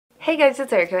Hey guys,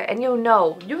 it's Erika, and you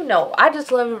know, I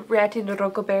just love reacting to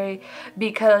Rocoberry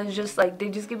because they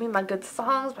just give me my good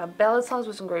songs, my ballad songs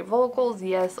with some great vocals.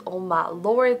 Yes, oh my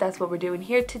lord, that's what we're doing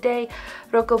here today.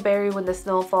 Rocoberry, when the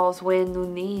snow falls, when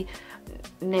눈이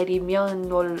내리면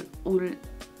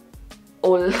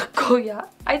올 거야.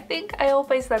 I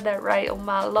hope I said that right, oh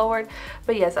my lord.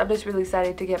 But yes, I'm just really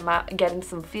excited to getting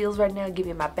some feels right now, give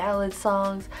you my ballad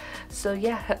songs. So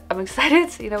yeah, I'm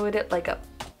excited, so with it like a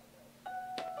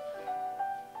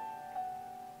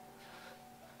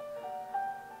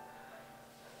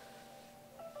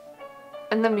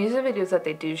and the music videos that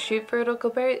they do shoot for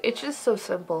Rocoberry, it's just so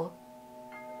simple.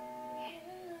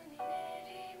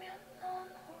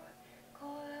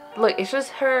 Look, it's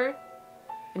just her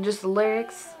and just the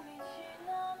lyrics.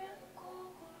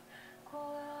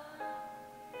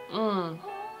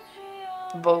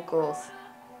 Vocals.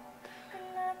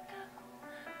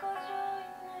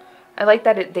 I like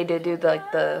that they did do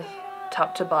the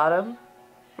top to bottom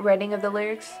writing of the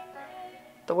lyrics,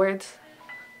 the words.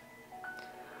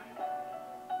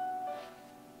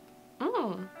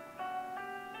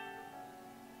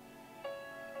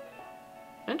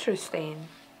 Interesting.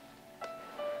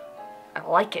 I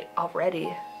like it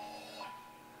already.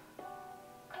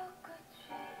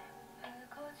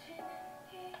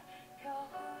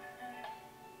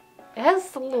 It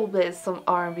has a little bit some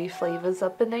R&B flavors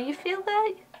up in there. You feel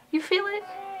that? You feel it?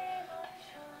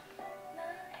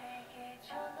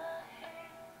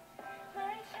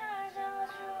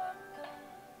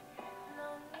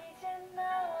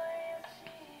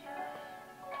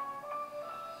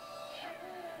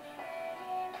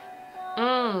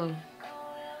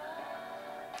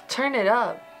 Turn it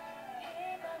up.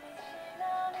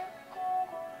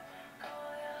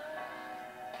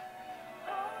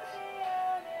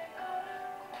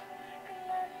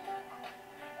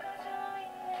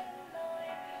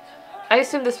 I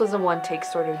assume this was a one-take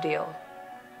sort of deal.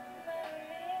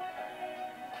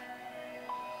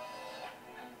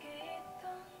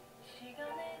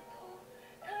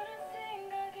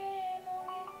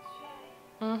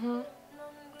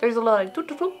 There's a lot of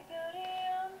doo-doo-doo.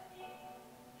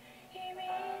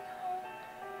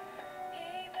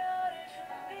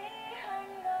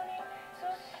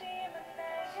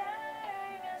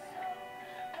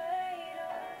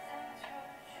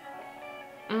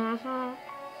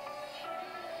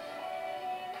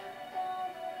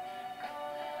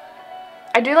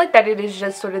 I do like that it is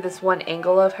just sort of this one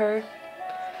angle of her,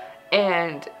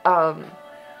 and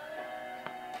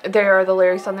there are the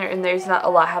lyrics on there, and there's not a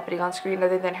lot happening on screen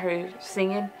other than her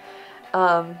singing,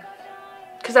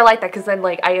 because I like that, because then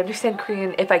I understand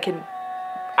Korean if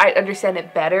I understand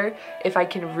it better if I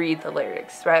can read the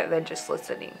lyrics rather than just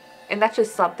listening, and that's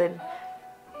just something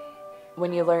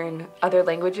when you learn other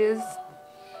languages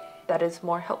that is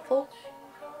more helpful.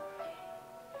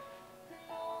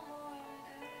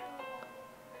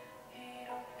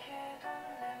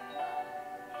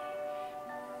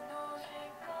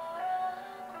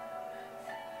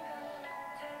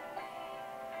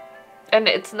 And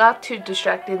it's not too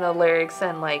distracting, the lyrics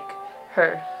and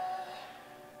her.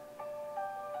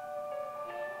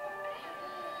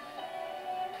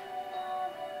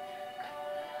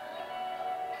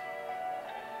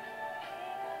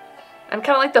 And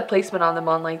kind of like the placement on them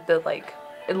on is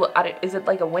it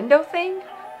like a window thing?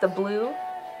 The blue?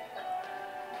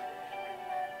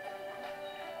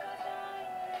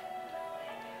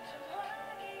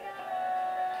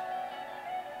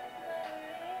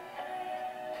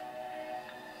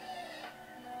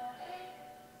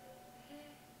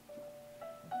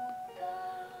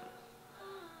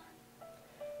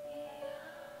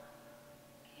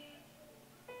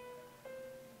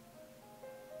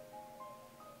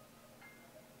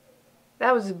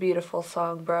 That was a beautiful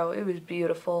song, bro. It was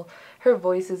beautiful. Her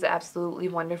voice is absolutely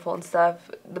wonderful and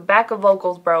stuff. The backup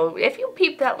vocals, bro. If you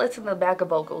peep that, listen to the backup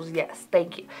vocals. Yes,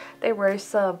 thank you. There were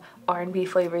some R&B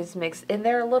flavors mixed in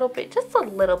there a little bit,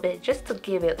 just to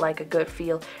give it a good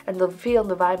feel. And the feel and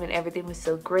the vibe and everything was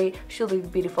so great. She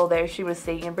looked beautiful there. She was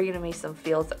singing, bringing me some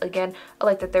feels. Again, I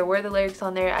like that there were the lyrics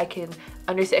on there. I can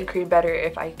understand Korean better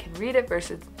if I can read it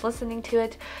versus listening to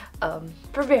it,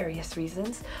 for various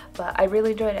reasons. But I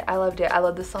really enjoyed it. I loved it. I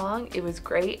loved the song. It was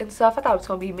great and stuff. I thought it was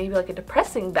going to be maybe a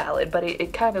depressing ballad, but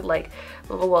it kind of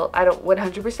well, I don't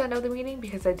 100% know the meaning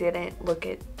because I didn't look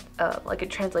at a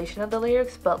translation of the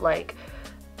lyrics, but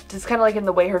just kind of in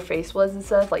the way her face was and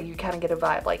stuff, you kind of get a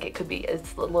vibe it could be,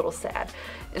 it's a little sad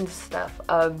and stuff.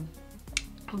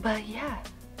 But yeah,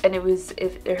 and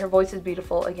her voice is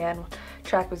beautiful. Again,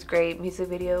 track was great, music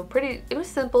video it was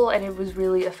simple and it was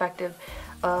really effective.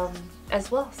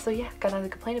 as well. So yeah, got nothing to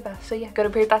complain about. So yeah, go to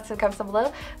put your thoughts in the comments down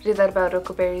below. We did that about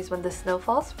rocoberries when the snow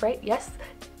falls, right? Yes,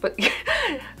 but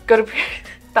go to put your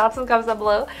thoughts in the comments down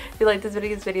below. If you like this video,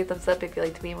 give this video a thumbs up. If you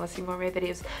like me and want to see more of my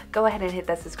videos, go ahead and hit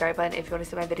that subscribe button. If you want to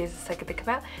see my videos the second they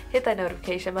come out, hit that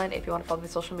notification button. If you want to follow me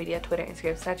on social media, Twitter,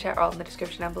 Instagram, Snapchat, are all in the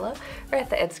description down below, or at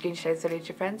the end screen, share this video with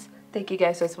your friends. Thank you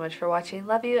guys so much for watching.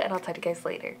 Love you, and I'll talk to you guys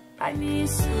later. Bye.